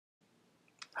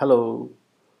Hello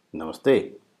नमस्ते।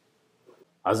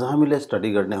 आज हामीले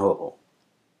स्टडी गर्ने हो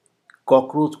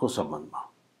ककरोचको सम्बन्धमा।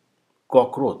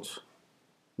 ककरोच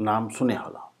नाम सुने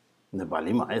होला,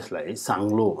 नेपालीमा यसलाई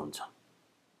साङ्लो भन्छन्।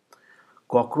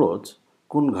 ककरोच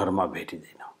कुन घरमा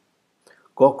भेटिँदैन?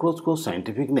 ककरोचको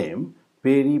scientific name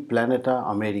पेरिप्लानेटा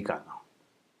Americana.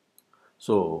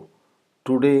 So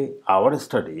today our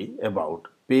study about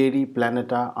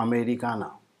पेरिप्लानेटा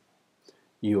Americana.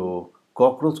 यो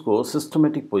ककरोचको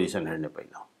सिस्टमेटिक पोजिसन हेर्ने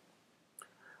पहिला।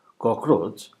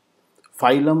 Cockroach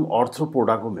phylum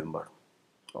आर्थ्रोपोडाको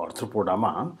member.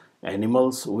 आर्थ्रोपोडामा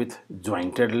animals with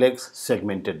jointed legs,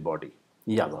 सेगमेन्टेड body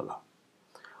याद होला।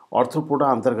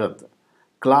 आर्थ्रोपोडा अंतर्गत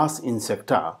क्लास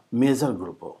इन्सेक्टा मेजर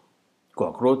ग्रुप हो।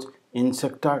 ककरोच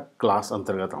इन्सेक्टा क्लास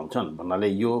अंतर्गत आउँछन् भन्नाले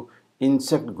यो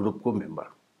इन्सेक्ट ग्रुपको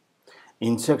member.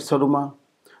 इन्सेक्ट्सहरूमा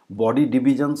body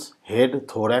डिभिजन्स head,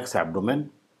 thorax, abdomen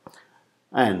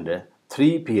and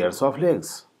 3 pairs of legs.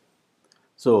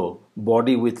 So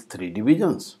body with 3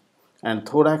 divisions and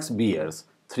thorax bears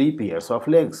 3 pairs of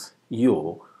legs. यो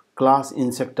क्लास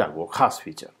इन्सेक्टा को खास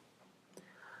फीचर।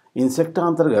 इन्सेक्टा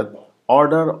अंतर्गत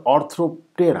ऑर्डर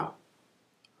ऑर्थोप्टेरा।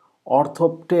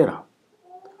 ऑर्थोप्टेरा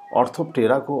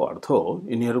ऑर्थोप्टेरा को अर्थ हो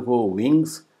यिनीहरूको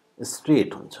विंग्स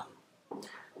स्ट्रेट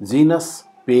हुन्छन्। जीनस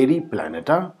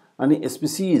पेरिप्लानेटा अनि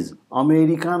स्पीसीज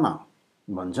अमेरिकाना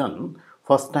भन्छन्।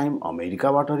 फर्स्ट टाइम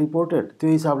अमेरिकाबाट रिपोर्टेड, त्यो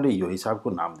हिसाबले यो हिसाबको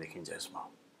नाम देखिन्छ यसमा,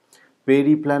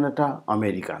 पेरिप्लानेटा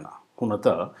अमेरिकाना। हुन त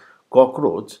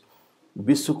ककरोच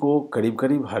विश्वको करिब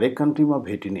करिब हरेक कन्ट्रीमा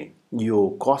भेटिने यो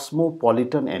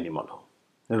कस्मोपोलिटन एनिमल हो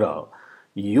र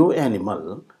यो एनिमल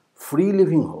फ्री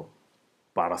लिभिङ हो,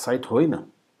 पारासाइट होइन।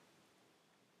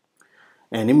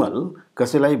 एनिमल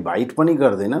कसैलाई बाइट पनि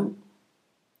गर्दैनन्,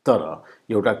 तर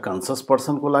एउटा कन्सियस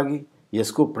पर्सनको लागि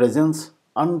यसको प्रेजेन्स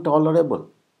अनटलरेबल।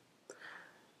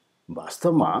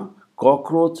 वास्तवमा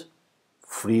ककरोच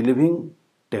फ्री लिभिङ,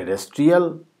 टेरेस्ट्रियल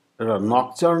र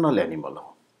नक्चर्नल एनिमल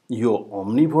हो। यो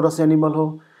ओम्निभोरस एनिमल हो।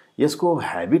 यसको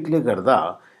ह्याबिटले गर्दा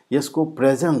यसको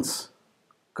प्रेजेन्स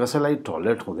कसैलाई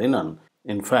टलरेट हुँदैनन्।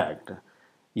 इनफ्याक्ट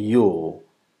यो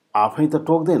आफै त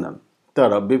टोक्दैनन्,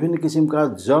 तर विभिन्न किसिमका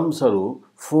जर्म्सहरू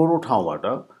फोहोरो ठाउँबाट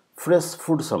फ्रेस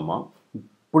फुडसम्म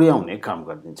पुर्याउने काम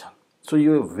गरिदिन्छन्। सो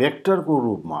यो भेक्टरको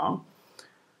रूपमा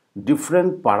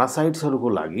डिफ्रेन्ट पारासाइट्सहरूको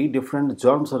लागि, डिफ्रेन्ट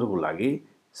जर्म्सहरूको लागि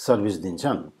सर्भिस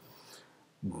दिन्छन्।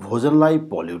 भोजनलाई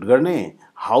पल्युट गर्ने,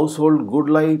 हाउसहोल्ड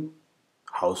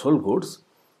गुड्स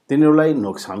तिनीहरूलाई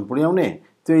नोक्सान पुर्याउने,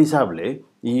 त्यो हिसाबले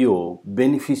यो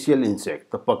बेनिफिसियल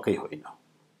इन्सेक्ट त पक्कै होइन।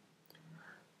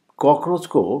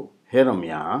 ककरोचको हेरौँ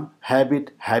यहाँ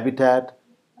habit, ह्याबिट्याट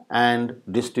and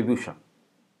distribution.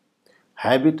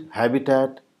 Habit,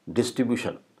 ह्याबिट्याट,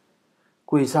 distribution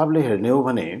को हिसाबले हेर्ने हो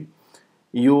भने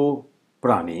यो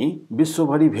प्राणी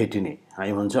विश्वभरि भेटिने,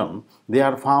 हामी भन्छौँ they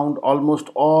are found almost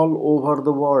all over the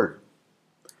world,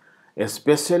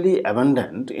 specially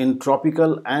एबन्डेन्ट in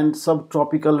tropical and sub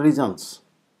tropical reasons.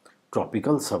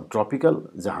 Tropical, sub tropical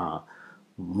जहाँ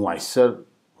मोइस्चर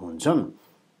हुन्छन्,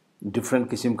 डिफ्रेन्ट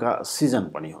किसिमका सिजन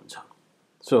पनि हुन्छन्।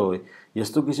 सो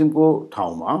यस्तो किसिमको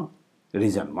ठाउँमा,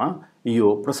 रिजनमा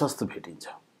यो प्रशस्त भेटिन्छ।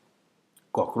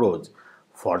 ककरोच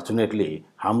फर्चुनेटली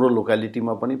हाम्रो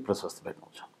लोकालिटीमा पनि प्रशस्त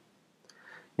भेट्नुहुन्छ।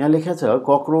 यहाँ लेखा छ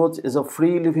cockroach is a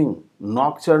free living,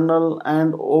 नक्चर्नल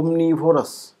and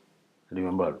ओम्निभोरस।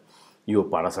 Remember यो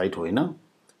पारासाइट होइन,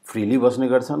 फ्रीली बस्ने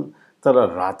गर्छन् तर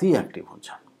राति एक्टिभ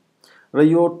हुन्छन् र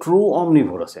यो ट्रु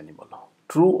ओम्निभोरस एनिमल हो।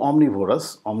 ट्रु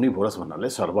ओम्निभोरस भन्नाले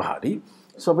सर्वहारी,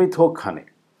 सबै थोक खाने,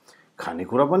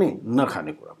 खानेकुरा पनि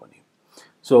नखाने कुरा पनि।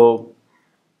 सो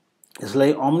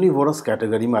यसलाई ओम्निभोरस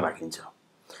क्याटेगोरीमा राखिन्छ।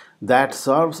 That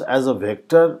serves as a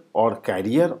vector or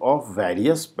carrier of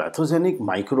various pathogenic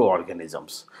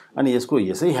microorganisms। अनि यसको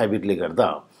यसै ह्याबिटले गर्दा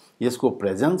यसको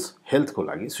प्रेजेन्स हेल्थको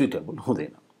लागि सुइटेबल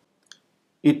हुँदैन।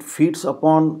 It feeds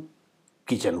upon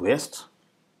kitchen West,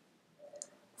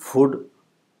 food,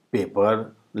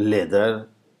 paper, leather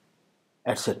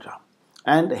etcetera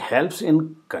and helps in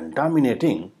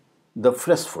कन्टामिनेटिङ the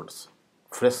fresh foods.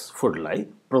 Fresh फुडलाई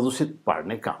प्रदूषित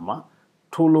पार्ने काममा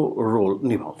ठुलो रोल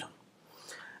निभाउँछन्।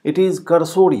 इट इज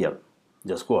कर्सोरियल,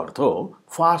 जसको अर्थ हो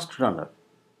फास्ट रनर,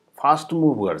 फास्ट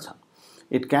मुभ गर्छन्।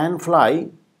 इट क्यान फ्लाइ,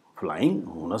 फ्लाइङ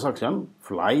हुन सक्छन्,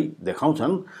 फ्लाइ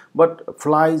देखाउँछन्, बट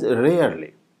फ्लाइज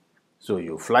रेयरली। सो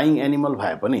यो फ्लाइङ एनिमल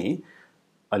भए पनि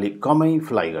अलिक कमै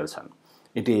फ्लाइ गर्छन्।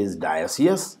 It is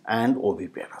dioecious and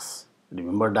ओभिपेरस।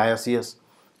 Remember dioecious,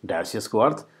 डायोसियसको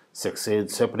earth sexes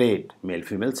separate, male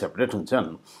female separate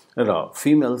हुन्छन् र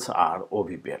females are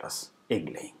ओभिपेरस, egg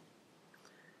laying.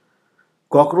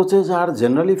 Cockroaches are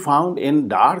generally found in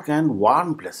dark and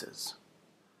warm places.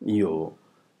 यो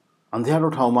अन्ध्यारो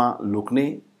ठाउँमा लुक्ने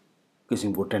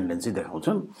किसिमको टेन्डेन्सी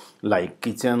देखाउँछन्, लाइक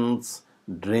किचन्स,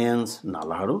 ड्रेन्स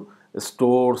नालाहरू,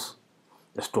 stores,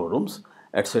 स्टोररूम्स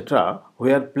etcetera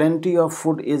where plenty of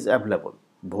food is available.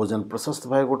 भोजन प्रशस्त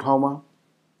भएको ठाउँमा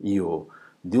यो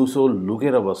दिउँसो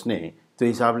लुकेर बस्ने त्यो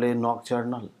हिसाबले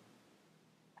नक्चर्नल।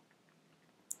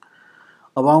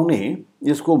 अब आउने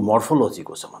यसको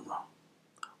मोर्फोलोजीको सम्बन्धमा।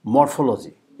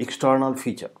 Morphology external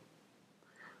feature.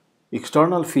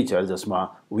 External feature जसमा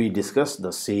we discuss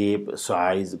the shape,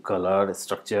 size, colour,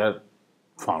 structure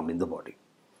found in the body.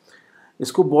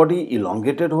 इसको बॉडी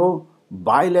इलोंगेटेड हो,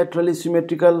 bilaterally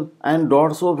symmetrical and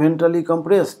dorso भेन्ट्रली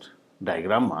compressed.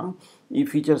 डायग्राममा यी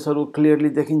फिचर्सहरू क्लियरली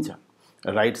देखिन्छ।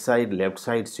 Right side, left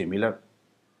side similar.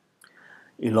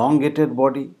 Elongated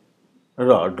body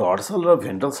र dorsal र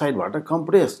ventral साइडबाट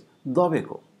compressed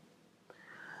दबेको।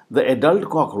 The adult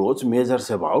cockroach measures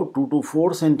about 2 to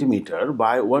 4 centimeter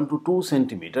by 1 to 2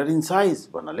 centimeter in size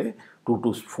भन्नाले 2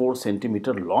 to 4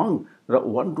 centimeter long र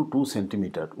 1 to 2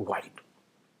 centimeter wide।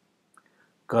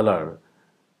 Colour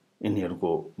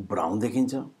यिनीहरूको brown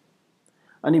देखिन्छ।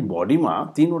 अनि बॉडीमा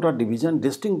तीनवटा डिभिजन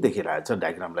डिस्टिंक्ट देखिरहेछ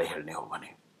डायग्रामलाई हेर्ने हो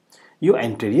भने। यो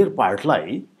एन्टेरियर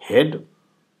पार्टलाई हेड,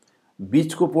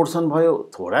 बीचको पोर्सन भयो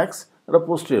थोरैक्स र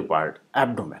पोस्टेरियर पार्ट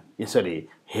एब्डोमेन। यसरी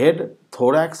head,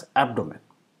 thorax, abdomen.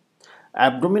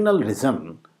 Abdominal reason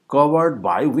covered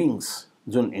by wings,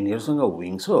 जुन यिनीहरूसँग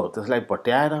विंग्स हो त्यसलाई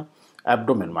पट्याएर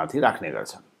एब्डोमेनमाथि राख्ने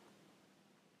गर्छन्।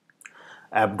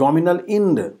 एब्डोमिनल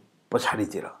इन्ड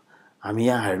पछाडितिर हामी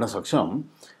यहाँ हेर्न सक्छौं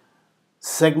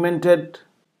सेगमेन्टेड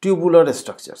ट्युबुलर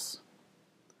स्ट्रक्चर्स।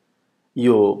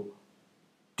 यो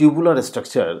ट्युबुलर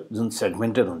स्ट्रक्चर जुन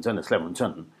सेगमेन्टेड हुन्छन् यसलाई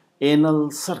भन्छन् anal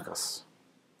circus.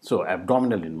 So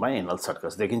abdominal इन्डमा anal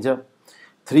circus देखिन्छ।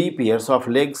 3 pairs of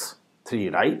legs, 3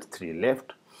 right, 3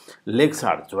 left. Legs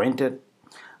are jointed.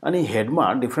 अनि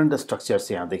हेडमा डिफ्रेन्ट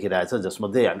स्ट्रक्चर्स यहाँ देखिरहेछ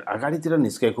जसमध्ये अगाडितिर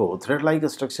निस्केको थ्रेड लाइक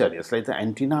स्ट्रक्चर, यसलाई त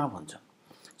एन्टिना भन्छ।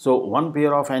 So 1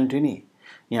 pair of एन्टिनी।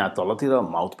 यहाँ तलतिर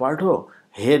माउथ पार्ट हो।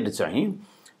 हेड चाहिँ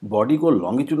बॉडीको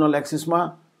लङ्गिट्युडनल एक्सिसमा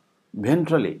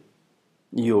भेन्ट्रली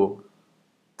यो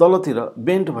तलतिर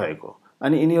बेन्ट भएको।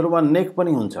 अनि यिनीहरूमा नेक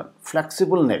पनि हुन्छन्,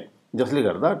 फ्लेक्सिबल नेक, जसले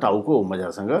गर्दा टाउको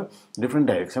मजासँग डिफ्रेन्ट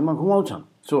डाइरेक्सनमा घुमाउँछन्।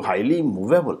 So highly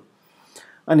movable.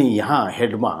 अनि यहाँ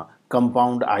हेडमा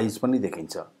कंपाउंड आइज पनि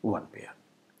देखिन्छ 1 पेयर।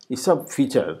 यी सब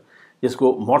फिचर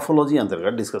यसको मोर्फोलोजी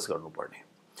अन्तर्गत डिस्कस गर्नुपर्ने।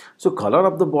 So colour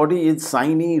of the body is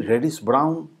shiny reddish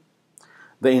brown.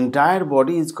 The entire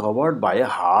body is covered by a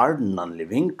hard non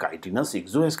living chitinous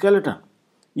exoskeleton.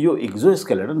 यो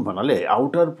एक्जोस्केलेटन भन्नाले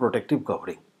आउटर प्रोटेक्टिभ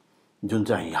कभरिङ, जुन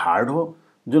चाहिँ हार्ड हो,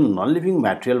 जुन नन लिभिङ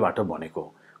मटेरियलबाट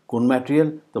बनेको। कुन मटेरियल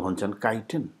त भन्छन्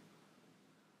काइटिन।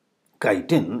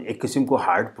 काइटिन एक किसिमको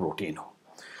हार्ड प्रोटिन हो।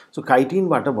 सो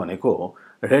काइटिनबाट बनेको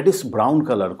रेडिश ब्राउन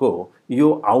कलरको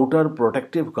यो आउटर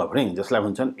प्रोटेक्टिभ कभरिङ जसलाई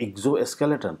भन्छन्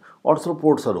exoskeleton.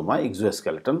 अर्थ्रोपोड्सहरूमा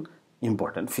exoskeleton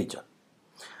important feature.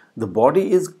 The body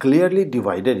is clearly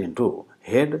divided into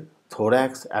head,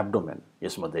 thorax, abdomen.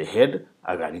 यसमध्ये हेड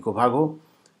अगाडिको भाग हो,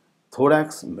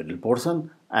 thorax middle portion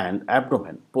and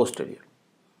abdomen posterior.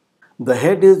 The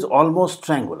head is almost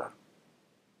triangular,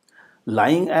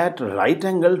 lying at right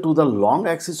angle to the long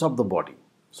axis of the body.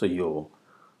 So यो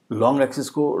long axis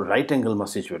को right angle मा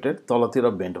situated, तलतिर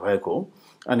बेन्ट भएको,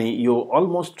 अनि यो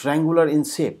almost triangular in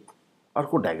shape।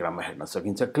 अर्को diagram में हेर्न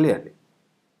सकिन्छ क्लियरली।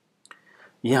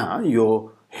 यहाँ यो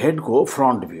हेड को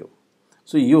फ्रन्ट भ्यू।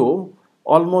 सो यो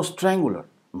almost triangular,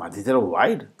 माथितिर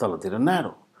वाइड, तलतिर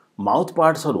न्यारो। माउथ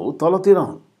पार्ट्सहरू तलतिर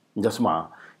हुन्, जसमा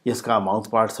यसका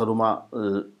माउथ पार्ट्सहरूमा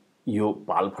यो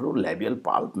पाल्पहरू, लेबियल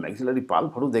पाल्प, मैक्सिलरी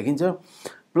पाल्पहरू देखिन्छ।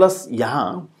 प्लस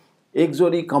यहाँ एक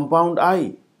जोडी कंपाउंड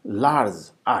आई,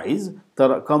 लार्ज आइज,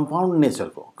 तर कंपाउंड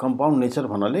नेचरको। कंपाउंड नेचर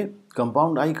भन्नाले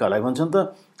कंपाउंड आई कसलाई भन्छन्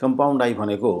त? कंपाउंड आई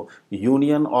भनेको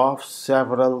युनियन अफ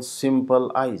सेभरल सिम्पल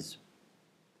आइज।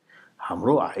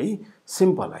 हाम्रो आई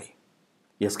सिम्पल आई,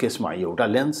 यस केसमा एउटा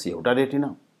लेन्स, एउटा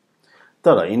रेटिना।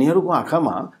 तर यिनीहरूको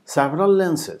आँखामा सेभरल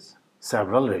लेन्सेस,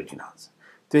 सेभरल रेटिनाज।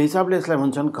 त्यो हिसाबले यसलाई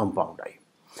भन्छन् कंपाउंड आई।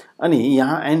 अनि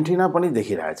यहाँ एन्टिना पनि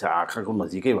देखिरहेछ, आँखाको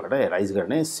नजिकैबाट एराइज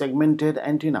गर्ने सेगमेन्टेड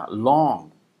एन्टिना, लङ।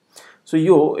 सो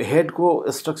यो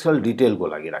हेडको स्ट्रक्चरल डिटेलको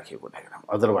लागि राखिएको डायग्राम।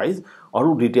 अदरवाइज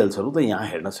अरू डिटेल्सहरू त यहाँ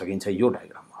हेर्न सकिन्छ यो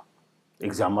डायग्राममा।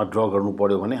 एक्जाममा ड्र गर्नु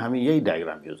पर्यो भने हामी यही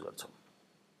डायग्राम युज गर्छौँ।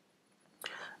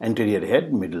 Interior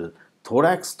head, middle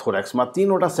thorax, थोरैक्समा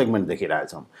 3वटा segment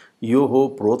देखिरहेछौँ। यो हो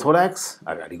प्रोथोरैक्स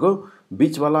अगाडिको,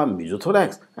 बीचवाला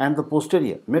मेजोथोरैक्स and the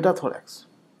posterior metathorax.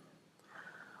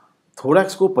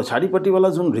 Thorax को पछाडिपट्टिवाला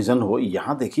जुन रिजन हो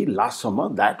यहाँदेखि लास्टसम्म,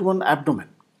 that one abdomen.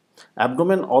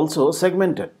 Abdomen also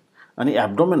सेगमेन्टेड। अनि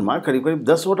एब्डोमेनमा करिब करिब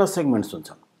 10वटा सेगमेन्ट्स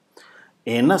हुन्छन्।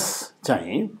 एनस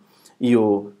चाहिँ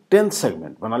यो 10th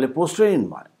सेगमेन्ट भन्नाले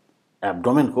पोस्टेरियरमा,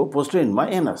 एब्डोमेनको पोस्टेरियनमा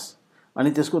एनस।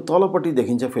 अनि त्यसको तलपट्टि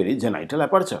देखिन्छ फेरि जेनाइटल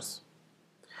एपर्चर्स।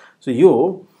 सो यो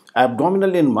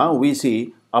abdominal एन्डमा we C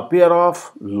a pair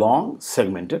of long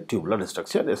सेगमेन्टेड ट्युबुलर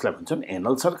structure, यसलाई भन्छन्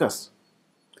एनल सर्कस।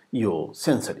 यो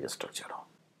सेन्सरी स्ट्रक्चर हो।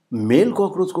 मेल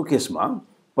ककरोचको केसमा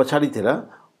पछाडितिर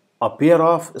a pair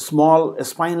of small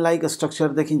spine like structure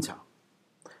देखिन्छ,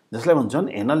 जसलाई भन्छन्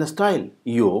एनल स्टाइल।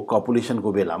 यो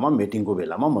कपुलेसनको बेलामा मेटिङको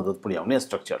बेलामा मद्दत पुर्याउने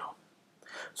स्ट्रक्चर हो।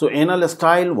 So anal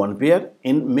style one pair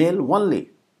in male only,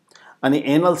 अनि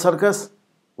anal circus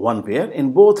one pair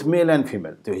in both male and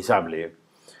female. त्यो हिसाबले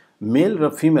मेल र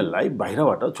फिमेललाई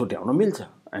बाहिरबाट छुट्याउन मिल्छ।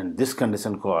 And this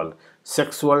condition call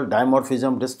sexual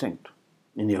डायमोर्फिजम distinct.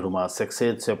 यिनीहरूमा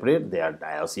sexes separate, they are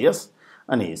dioecious,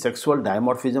 अनि सेक्सुअल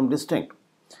डायमोर्फिजम डिस्टिङ्क्ट।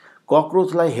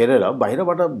 ककरोचलाई हेरेर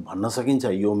बाहिरबाट भन्न सकिन्छ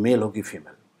यो मेल हो कि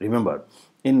female. Remember,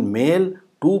 in male,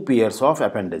 2 pairs of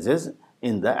appendages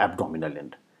in the abdominal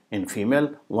end. In female,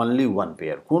 only 1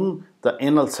 pair. Kun the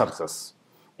anal cercis.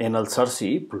 Anal cerci,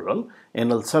 plural.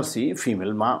 Anal cerci,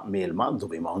 female ma, male ma,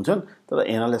 dubai ma huन्छन्, तर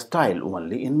anal style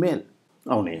only in male.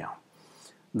 आउने यहाँ.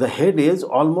 The head is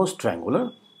almost triangular,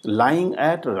 lying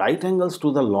at right angles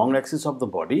to the long axis of the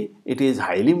body. It is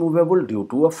highly movable due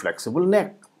to a flexible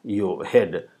neck. यो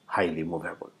head highly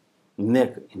movable.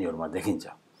 Neck यिनीहरूमा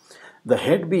देखिन्छ. The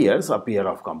head bears a pair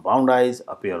of compound eyes,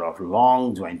 a pair of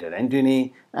long jointed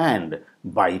antennae, and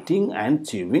biting and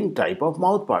chewing type of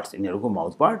mouth parts. यिनीहरूको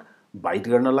mouth part bite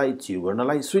गर्नलाई, chew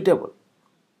गर्नलाई suitable.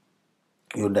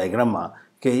 यो डायग्राममा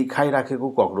केही खाइराखेको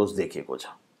cockroach देखिएको छ।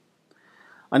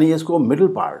 अनि यसको मिडल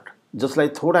पार्ट,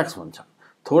 जसलाई thorax भन्छन्,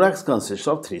 thorax consists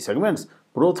of 3 segments: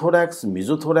 prothorax,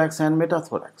 mesothorax, and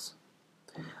metathorax.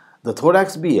 The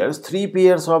thorax bears 3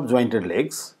 pairs of jointed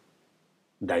legs.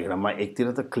 डायग्राममा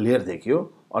एकतिर त क्लियर देखियो,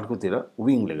 अर्कोतिर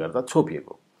विङले गर्दा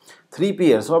छोपिएको। 3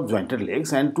 pairs of jointed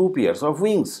legs and 2 pairs of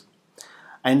wings.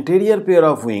 Anterior pair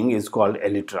of wing is called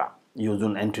elytra. यो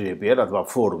जुन anterior pair अथवा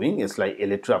four wing, यसलाई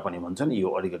elytra पनि भन्छन्। यो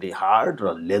अलिकति हार्ड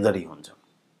र लेदरी हुन्छ।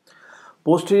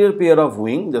 Posterior pair of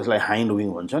wing, जसलाई hind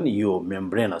wing भन्छन्, यो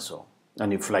मेम्ब्रेनस हो,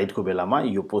 अनि फ्लाइटको बेलामा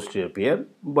यो posterior pair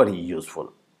बढी useful.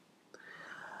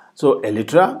 So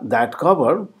elytra that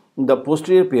cover the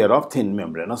posterior pair of thin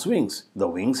membranous wings. The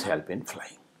wings help in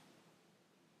flying.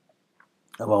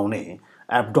 अब आउने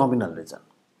abdominal region.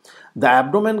 The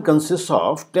abdomen consists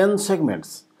of 10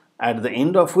 segments, at the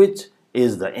end of which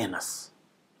is the anus.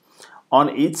 On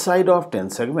each side of 10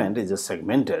 segment is a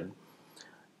segmented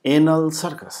anal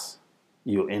circus.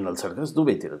 यो anal circus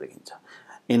दुवैतिर देखिन्छ.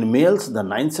 In males, the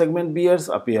 9th segment bears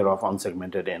a pair of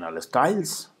unsegmented anal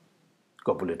styles.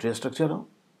 Copulatory structure हो.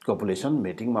 Copulation,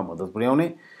 mating मा मद्दत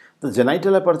पुर्याउने. The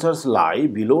genital apertures lie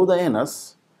below the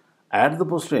anus at the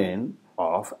posterior end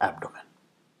of abdomen.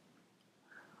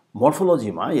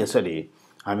 Morphology मा यसरी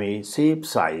हामी shape,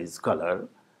 size, color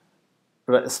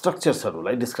र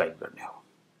structuresहरूलाई describe गर्ने हो।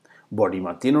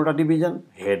 बडीमा 3वटा डिभिजन,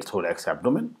 head, thorax,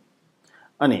 abdomen,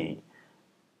 अनि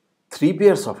 3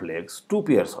 pairs of legs, 2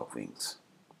 pairs of wings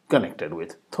connected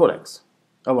with thorax.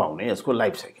 अब आउने यसको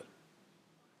लाइफ साइकल।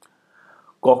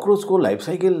 ककरोचको लाइफ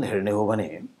साइकल हेर्ने हो भने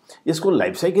यसको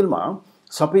लाइफ साइकलमा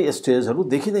सबै स्टेजहरू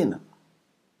देखिँदैन।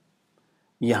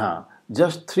 यहाँ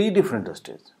just 3 different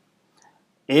stage: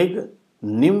 egg,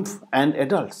 nymph and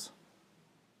adults.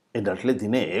 एडल्टले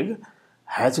दिने एग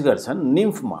ह्याच गर्छन्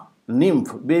निम्फमा।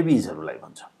 निम्फ बेबिजहरूलाई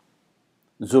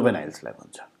भन्छन्, जुभेनाइल्सलाई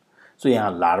भन्छन्। सो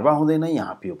यहाँ लार्भा हुँदैन,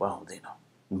 यहाँ प्युपा हुँदैन,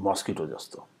 मस्किटो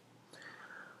जस्तो।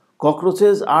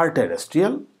 ककरोचेस are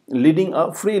terrestrial, leading a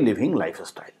free living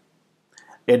lifestyle.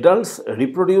 Adults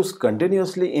reproduce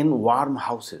continuously in warm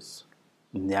houses.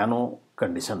 न्यानो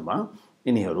कन्डिसनमा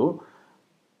यिनीहरू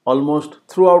almost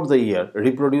throughout the year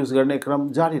reproduce गर्ने क्रम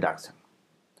जारी राख्छन्.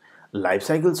 Life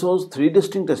cycle shows 3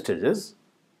 distinct stages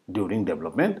during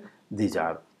development. These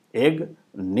are egg,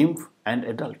 nymph, and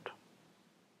adult.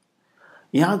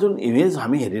 यहाँ जुन image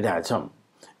हामी हेरिरहेछौँ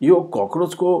यो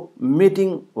ककरोचको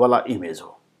मेटिङ वाला इमेज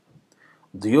हो।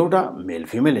 दुईवटा मेल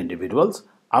फिमेल इन्डिभिजुअल्स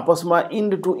आपसमा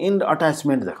इन्ड टु इन्ड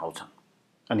अट्याचमेन्ट देखाउँछन्,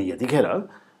 अनि यतिखेर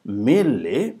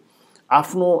मेलले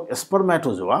आफ्नो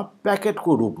स्पर्मेटोजोआ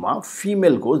प्याकेटको रूपमा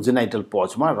फिमेलको जेनाइटल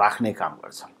पचमा राख्ने काम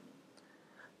गर्छन्।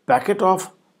 प्याकेट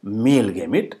अफ मेल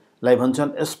गेमिटलाई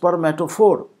भन्छन्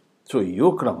स्पर्मेटोफोर। सो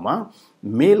यो क्रममा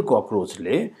मेल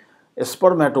ककरोचले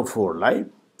स्पर्मेटोफोरलाई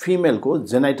फिमेलको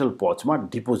जेनाइटल पचमा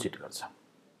डिपोजिट गर्छ।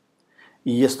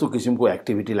 यस्तो किसिमको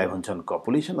एक्टिभिटीलाई भन्छन्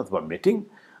कपुलेसन अथवा मेटिङ,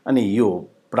 अनि यो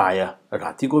प्राय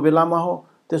रातिको बेलामा हो।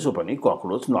 त्यसो पनि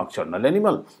cockroach नक्चर्नल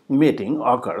animal, mating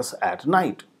occurs at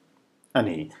night.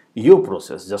 अनि यो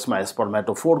प्रोसेस जसमा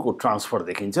स्पर्मेटोफोरको ट्रान्सफर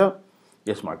देखिन्छ,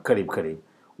 यसमा करिब करिब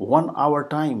 1 hour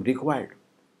टाइम रिक्वायर्ड।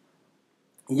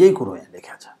 यही कुरो यहाँ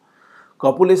लेखा छ।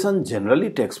 Copulation generally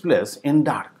takes place in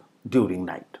dark during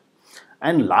night.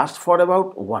 and last for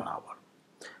about 1 hour.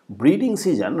 Breeding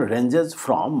season ranges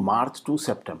from March to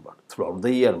September. Throughout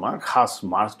the year ma khas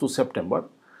March to September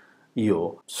यो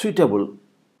suitable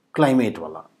climate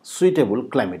वाला, suitable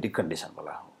climatic condition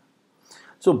वाला हो.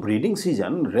 So breeding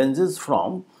season ranges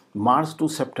from March to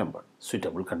September.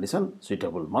 Suitable condition,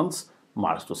 suitable months,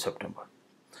 March to September.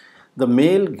 The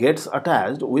male gets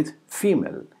attached with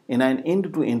female in an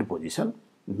end-to-end position.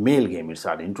 Male gametes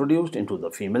are introduced into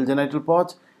the female genital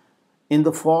pouch in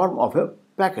the form of a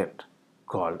packet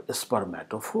called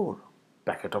spermatophore.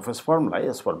 Packet of sperm लाई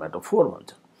spermatophore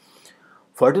भन्छ.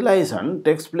 Fertilization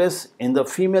takes place in the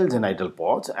female genital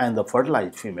pouch and the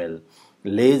fertilized female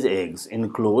lays eggs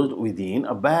enclosed within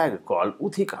a bag called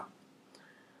uthika.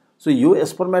 So यो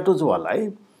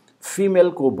spermatozoaलाई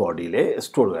female को बॉडीले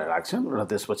store गरेर राख्छन् र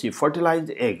त्यसपछि fertilised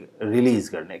egg release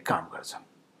गर्ने काम गर्छन्.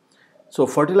 सो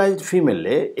फर्टिलाइज्ड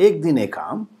फिमेलले एक दिने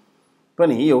काम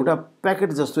पनि एउटा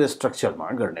प्याकेट जस्तो स्ट्रक्चरमा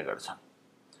गर्ने गर्छन्.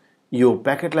 यो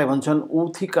प्याकेटलाई भन्छन्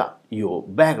उथिका. यो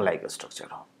ब्याग लाइक स्ट्रक्चर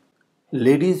हो.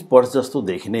 लेडीज पर्स जस्तो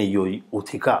देखिने यो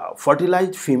उथिका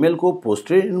फर्टिलाइज्ड फिमेलको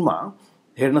पोस्टेरियरमा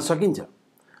हेर्न सकिन्छ,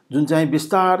 जुन चाहिँ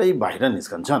बिस्तारै बाहिर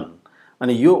निस्कन्छन्.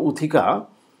 अनि यो उथिका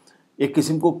एक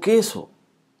किसिमको केस हो.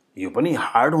 यो पनि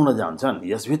हार्ड हुन जान्छन्.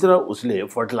 यसभित्र उसले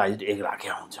फर्टिलाइज्ड एग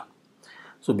राखेका हुन्छन्.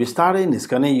 सो बिस्तारै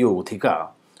निस्कने यो उथिका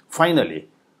फाइनली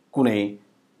कुनै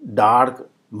डार्क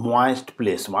मोइस्ट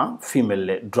प्लेसमा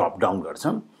फिमेलले ड्रप डाउन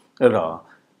गर्छन् र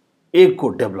एगको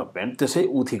डेभलपमेन्ट त्यसै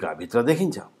उथिकाभित्र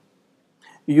देखिन्छ.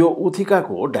 यो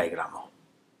उथिकाको डायग्राम हो.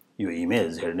 यो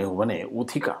इमेज हेर्ने हो भने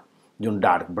उथिका जुन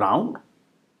डार्क ब्राउन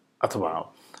अथवा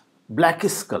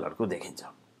ब्ल्याकिश कलरको देखिन्छ.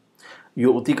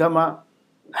 यो उथिकामा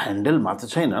ह्यान्डल मात्र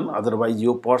छैनन्, अदरवाइज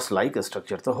यो पर्स लाइक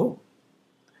स्ट्रक्चर त हो.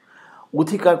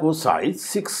 उथिकाको size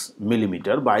 6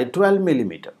 millimetre by 12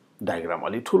 millimetre. Diagram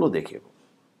अलि ठुलो देखिएको.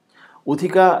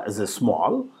 उथिका is a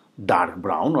small, dark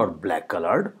brown or black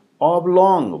colored,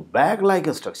 oblong, bag-like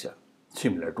structure,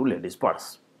 similar to lady's purse.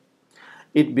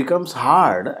 It becomes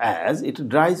hard as it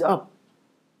dries up.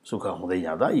 सुक्खा हुँदै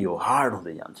जाँदा यो हार्ड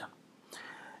हुँदै जान्छ.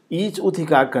 Each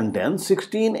uthika contains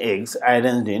 16 eggs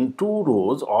arranged in 2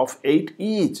 rows of 8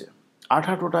 each.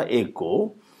 8 egg को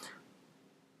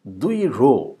 2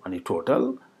 रो अनि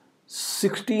total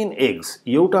 16 eggs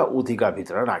एउटा उथिका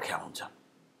भित्र राखेका हुन्छन्.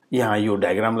 यहाँ यो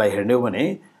डायग्रामलाई हेर्ने हो भने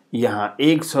यहाँ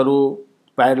एग्सहरु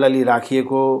प्यारलली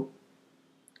राखिएको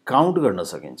काउन्ट गर्न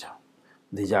सकिन्छ.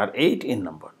 These are 8 in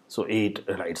number. So 8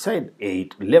 right side,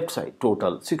 8 left side,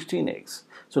 total 16 eggs.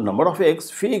 So number of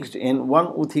eggs fixed in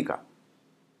one uthika.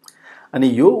 अनि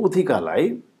यो उथिकालाई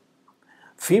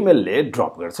फिमेलले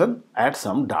ड्रप गर्छन् at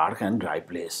some dark and dry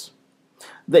place.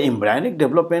 The embryonic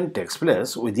development takes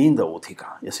place within the uthika.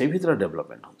 यसैभित्र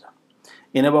development हुन्छ.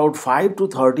 In about 5 to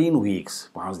 13 weeks,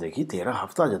 5 देखि 13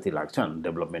 हप्ता जति लाग्छन्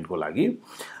डेभलपमेन्टको लागि.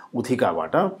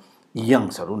 उथिकाबाट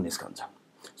यंग्सहरु निस्कन्छन्.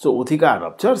 So uthika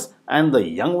ruptures and the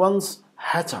young ones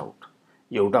hatch out.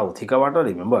 एउटा उथिकाबाट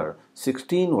रिमेम्बर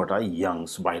 16 वटा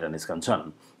यंग्स बाहिर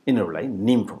निस्कन्छन्. यिनीहरूलाई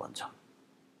निम्फ भन्छन्.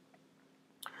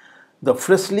 The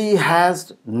freshly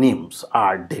hatched nymphs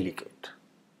are delicate.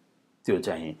 त्यो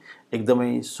चाहिँ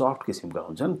एकदमै सफ्ट किसिमका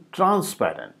हुन्छन्.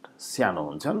 ट्रान्सप्यारेन्ट सानो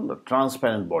हुन्छन् र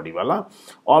ट्रान्सप्यारेन्ट बॉडी वाला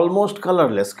almost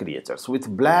colorless creatures with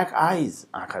black eyes.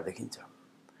 आँखा देखिन्छ.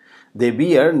 They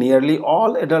bear nearly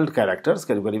all adult characters.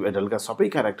 करिब एडल्टका सबै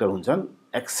क्यारेक्टर हुन्छन्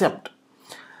except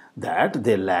that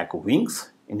they lack wings.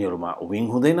 यिनीहरुमा wing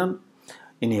हुँदैनन्.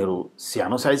 यिनीहरु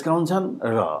सानो साइजका हुन्छन्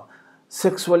र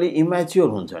सेक्सुअली इम्याच्योर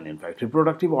हुन्छन्. इनफ्याक्ट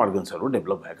रिप्रोडक्टिभ अर्गन्सहरु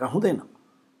डेभलप भएका हुँदैनन्.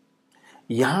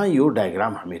 यहाँ यो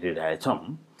डायग्राम हामी हेरिरहेछौं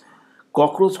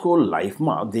ककरोचको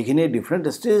लाइफमा देखिने डिफरेन्ट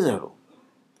स्टेजहरु.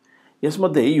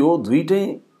 यसमध्ये यो दुईटै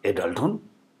एडल्ट हुन्.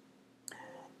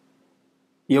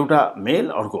 एउटा मेल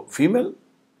अर्को फिमेल.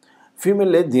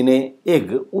 फिमेलले दिने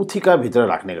एग उथिका भित्र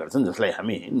राख्ने गर्छन्, जसलाई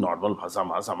हामी नर्मल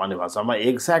भाषामा सामान्य भाषामा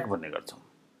एग सैक भन्ने गर्छौं.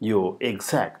 यो एग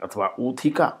सैक अथवा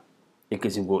उथिका एक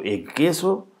किसिमको एग केस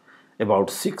हो.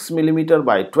 About 6 millimeter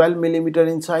by 12 millimeter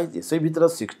in size. यसैभित्र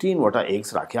 16 वटा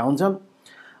एग्स राखेका हुन्छन्.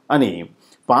 अनि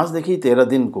 5 देखि 13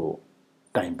 दिनको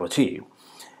टाइम पछि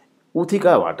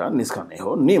उथिकाबाट निस्कने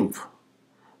हो निम्फ.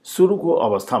 सुरुको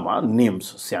अवस्थामा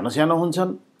निम्फ्स सानो सानो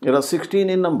हुन्छन् र 16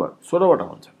 इन नम्बर 16 वटा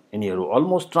हुन्छन्. यिनीहरू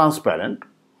अलमोस्ट ट्रान्सप्यारेन्ट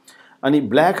अनि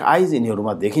ब्ल्याक आइज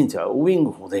यिनीहरूमा देखिन्छ. विङ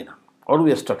हुँदैन.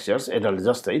 अरु स्ट्रक्चर्स एडल्ट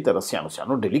जस्तै तर सानो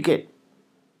सानो डेलिकेट.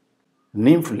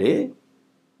 निम्फले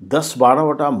 10-12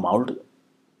 वटा माउल्ट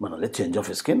भन्नाले चेन्ज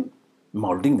अफ स्किन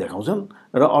माउल्टिङ देखाउँछन्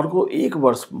र अर्को 1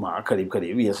 वर्षमा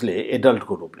करिब यसले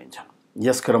एडल्टको रूप लिन्छन्.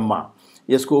 यस क्रममा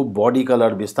यसको बॉडी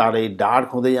कलर बिस्तारै डार्क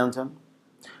हुँदै जान्छन्.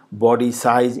 बॉडी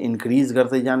साइज इन्क्रिज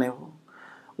गर्दै जाने हो.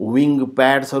 विङ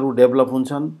प्याड्सहरु डेभलप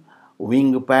हुन्छन्.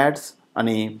 विङ प्याड्स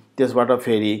अनि त्यसबाट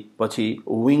फेरि पछि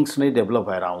विङ्स नै डेभलप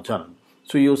भएर आउँछन्।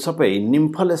 सो यो सबै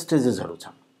निम्फल स्टेजेसहरू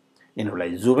छन्,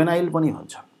 यिनीहरूलाई जुभेनाइल पनि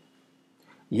भन्छन्।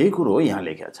 यही कुरो यहाँ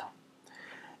लेखेको छ।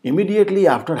 Immediately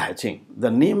after hatching, the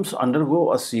nymphs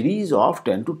undergo a series of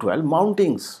 10 to 12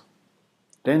 mountings.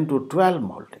 10 to 12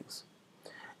 mountings.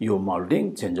 यो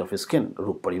माउल्टिङ चेन्ज अफ स्किन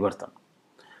रूप परिवर्तन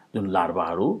जुन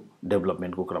लार्भाहरू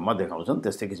डेभलपमेन्टको क्रममा देखाउँछन्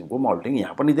त्यस्तै किसिमको माउल्टिङ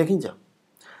यहाँ पनि देखिन्छ।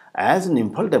 As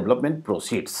nymphal development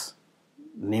proceeds,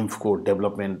 निम्फको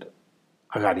development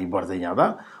अगाडि बढ्दै जाँदा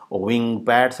wing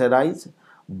pads arise,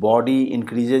 body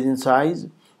increases in size,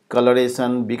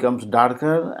 coloration becomes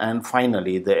darker, and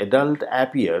finally the adult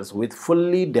appears with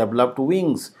fully developed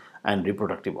wings and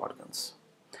reproductive organs.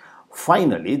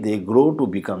 Finally they grow to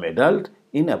become adult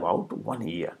in about 1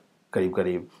 year. करीब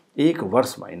करीब 1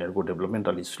 वर्षमा यिनीहरूको development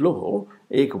अलि slow हो,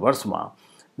 1 वर्षमा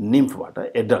निम्फबाट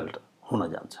adult हुन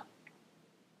जान्छ।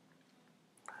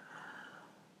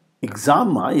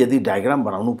 एक्जाममा यदि डायग्राम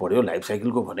बनाउनु पर्यो लाइफ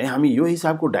साइकलको भने हामी यो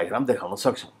हिसाबको डायग्राम देखाउन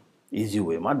सक्छौँ। इजी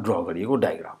वेमा ड्र गरिएको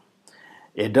डायग्राम।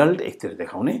 एडल्ट एकतिर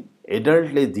देखाउने,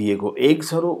 एडल्टले दिएको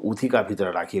एग्सहरू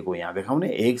उथिकाभित्र राखिएको यहाँ देखाउने,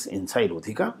 एग्स इनसाइड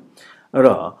उथिका, र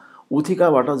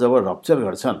उथिकाबाट जब रप्चर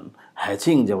गर्छन्,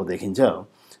 ह्याचिङ जब देखिन्छ,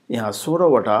 यहाँ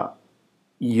 16वटा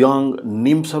यङ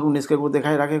निम्प्सहरू निस्केको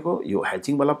देखाइराखेको, यो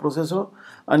ह्याचिङवाला प्रोसेस हो।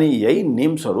 अनि यही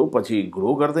निम्प्सहरू पछि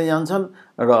ग्रो गर्दै जान्छन्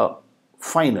र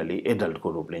फाइनली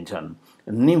एडल्टको रूप लिन्छन्।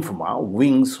 निम्फमा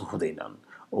विङ्स हुँदैनन्,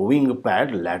 विङ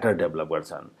प्याड ल्याटर डेभलप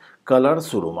गर्छन्। कलर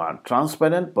सुरुमा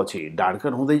ट्रान्सपेरेन्ट पछि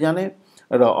डार्कर हुँदै जाने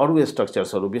र अरू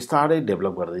स्ट्रक्चर्सहरू बिस्तारै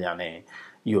डेभलप गर्दै जाने।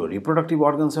 यो रिप्रोडक्टिभ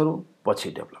अर्गन्सहरू पछि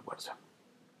डेभलप गर्छन्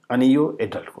अनि यो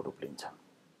एडल्टको रूप लिन्छन्।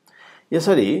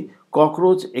 यसरी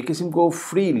ककरोच एक किसिमको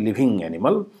फ्री लिभिङ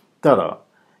एनिमल, तर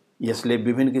यसले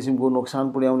विभिन्न किसिमको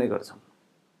नोक्सान पुर्याउने गर्छन्।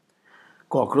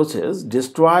 ककरोचेस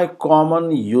destroy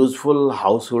common useful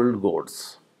household goods,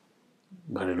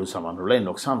 घरेलु सामानहरूलाई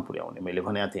नोक्सान पुर्याउने। मैले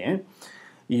भनेको थिएँ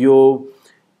यो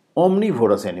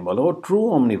ओम्निभोरस एनिमल हो, ट्रु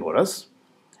ओम्निभोरस,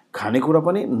 खानेकुरा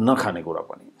पनि नखानेकुरा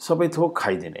पनि सबै थोक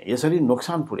खाइदिने, यसरी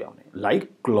नोक्सान पुर्याउने। Like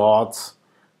clothes,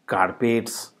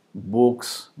 carpets, books,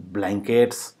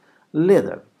 ब्ल्याङ्केट्स,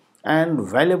 leather and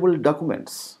valuable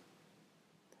documents,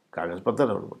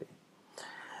 कागजपत्रहरू पनि।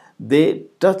 दे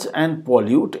टच एन्ड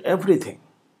पोल्युट एभ्रिथिङ,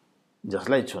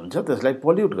 जसलाई छुन्छ त्यसलाई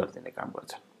पोल्युट गरिदिने काम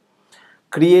गर्छन्।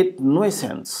 Create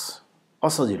नुइसेन्स,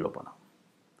 असजिलोपना,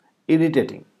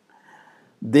 irritating.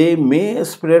 They may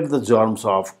spread the germs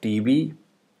of TB,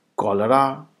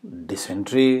 cholera,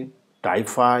 dysentery,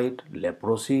 typhoid,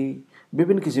 leprosy,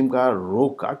 विभिन्न किसिमका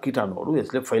रोगका कीटाणुहरू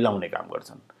यसले फैलाउने काम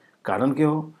गर्छन्। कारण के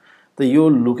हो त यो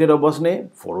लुकेर बस्ने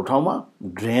फोहोर ठाउँमा,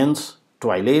 ड्रेन्स,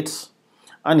 टोयलेट्स,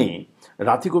 अनि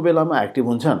रातिको बेलामा एक्टिभ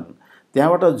हुन्छन्,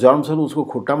 त्यहाँबाट जर्म्सहरू उसको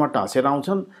खुट्टामा टाँसेर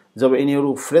आउँछन्। जब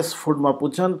यिनीहरू फ्रेस फुडमा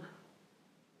पुग्छन्,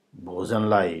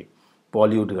 भोजनलाई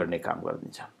पोल्युट गर्ने काम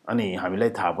गरिदिन्छन् अनि हामीलाई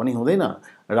थाहा पनि हुँदैन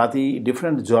राति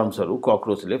डिफ्रेन्ट जर्म्सहरू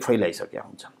ककरोचले फैलाइसकेका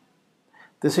हुन्छन्।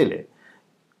 त्यसैले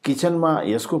किचनमा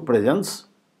यसको प्रेजेन्स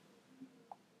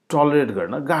टलरेट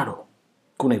गर्न गाह्रो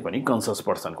कुनै पनि कन्सियस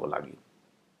पर्सनको लागि।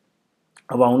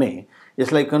 अब आउने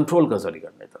यसलाई कन्ट्रोल कसरी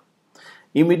गर्ने त?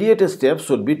 Immediate steps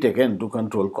should be taken to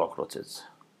control ककरोचेस।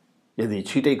 यदि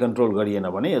छिटै कन्ट्रोल गरिएन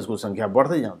भने यसको सङ्ख्या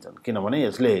बढ्दै जान्छन्, किनभने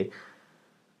यसले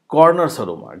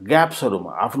कर्नर्सहरूमा,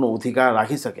 ग्याप्सहरूमा आफ्नो उथिका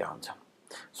राखिसकेका हुन्छन्।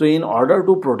 So in order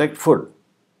to protect food,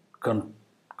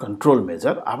 control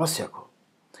major आवश्यक हो।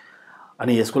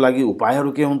 अनि यसको लागि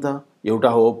उपायहरू के हुन् त? एउटा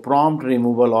हो prompt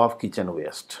removal of kitchen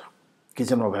West.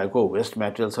 किचनमा भएको वेस्ट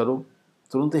मेटेरियल्सहरू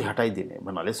तुरुन्तै हटाइदिने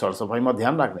भन्नाले सरसफाइमा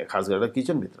ध्यान राख्ने, खास गरेर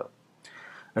किचनभित्र।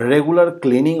 Regular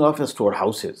cleaning of store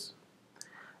houses,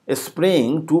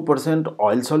 स्प्रेइङ 2%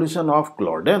 oil solution of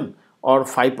क्लोर्डेन और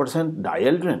 5%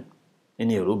 डाइएल्ड्रेन,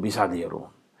 यिनीहरू विषादीहरू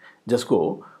हुन् जसको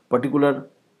पर्टिकुलर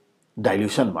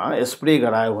डाइल्युसनमा स्प्रे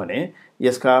गरायो भने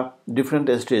यसका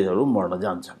डिफ्रेन्ट स्टेजहरू मर्न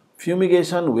जान्छन्।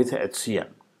 फ्युमिगेसन विथ HCN,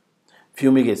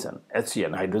 फ्युमिगेसन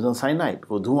HCN हाइड्रोजन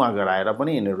साइनाइडको धुवाँ गराएर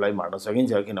पनि यिनीहरूलाई मार्न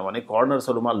सकिन्छ, किनभने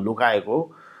कर्नर्सहरूमा लुकाएको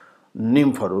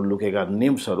निम्फहरू, लुकेका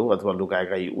निम्फ्सहरू अथवा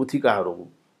लुकाएका यी उथिकाहरू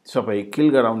सबै किल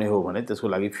गराउने हो भने त्यसको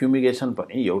लागि फ्युमिगेसन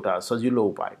पनि एउटा सजिलो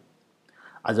उपाय।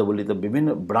 आजभोलि त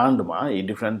विभिन्न ब्रान्डमा यी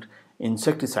डिफ्रेन्ट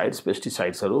इन्सेक्टिसाइड्स,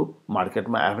 पेस्टिसाइड्सहरू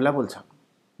मार्केटमा एभाइलेबल छन्,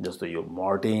 जस्तो यो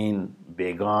मोर्टिन,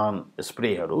 बेगन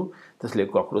स्प्रेहरू, त्यसले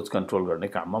ककरोच कन्ट्रोल गर्ने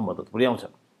काममा मद्दत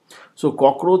पुर्याउँछन्। सो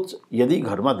ककरोच यदि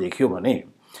घरमा देखियो भने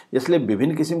यसले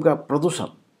विभिन्न किसिमका प्रदूषण,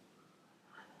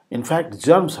 इनफ्याक्ट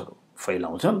जर्म्सहरू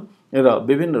फैलाउँछन् र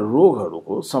विभिन्न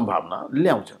रोगहरूको सम्भावना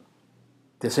ल्याउँछन्।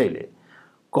 त्यसैले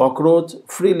ककरोच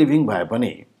फ्री लिभिङ भए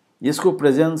पनि यसको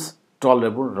प्रेजेन्स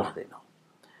टलरेबल रहँदैन।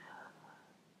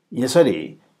 यसरी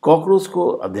ककरोचको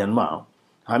अध्ययनमा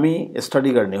हामी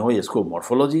स्टडी गर्ने हो यसको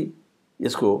मोर्फोलोजी,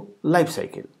 यसको लाइफ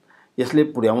साइकल, यसले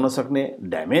पुर्याउन सक्ने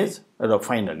ड्यामेज र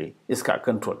फाइनली यसका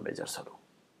कन्ट्रोल मेजर्सहरू।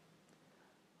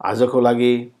 आजको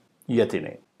लागि यति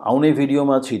नै। आउने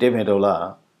भिडियोमा छिटै भेटौँला।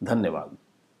 धन्यवाद।